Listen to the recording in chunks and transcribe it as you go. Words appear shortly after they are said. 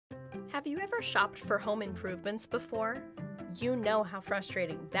Have you ever shopped for home improvements before? You know how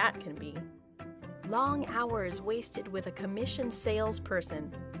frustrating that can be. Long hours wasted with a commissioned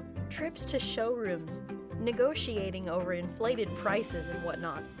salesperson, trips to showrooms, negotiating over inflated prices and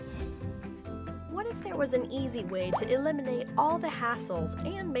whatnot. What if there was an easy way to eliminate all the hassles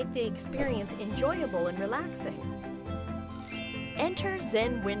and make the experience enjoyable and relaxing? Enter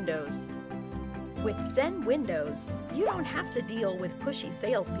Zen Windows. With Zen Windows, you don't have to deal with pushy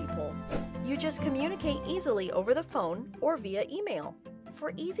salespeople. You just communicate easily over the phone or via email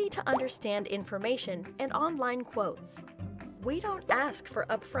for easy-to-understand information and online quotes. We don't ask for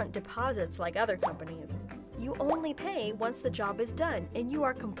upfront deposits like other companies. You only pay once the job is done and you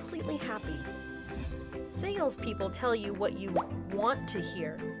are completely happy. Salespeople tell you what you want to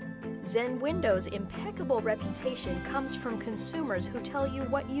hear. Zen Windows' impeccable reputation comes from consumers who tell you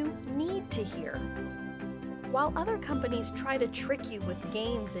what you need to hear. While other companies try to trick you with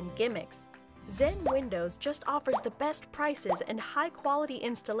games and gimmicks, Zen Windows just offers the best prices and high-quality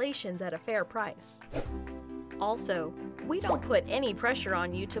installations at a fair price. Also, we don't put any pressure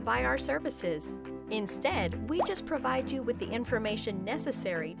on you to buy our services. Instead, we just provide you with the information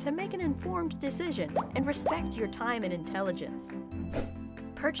necessary to make an informed decision and respect your time and intelligence.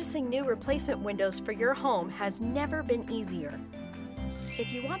 Purchasing new replacement windows for your home has never been easier.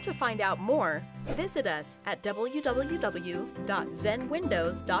 If you want to find out more, visit us at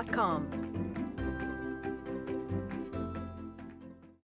www.zenwindows.com.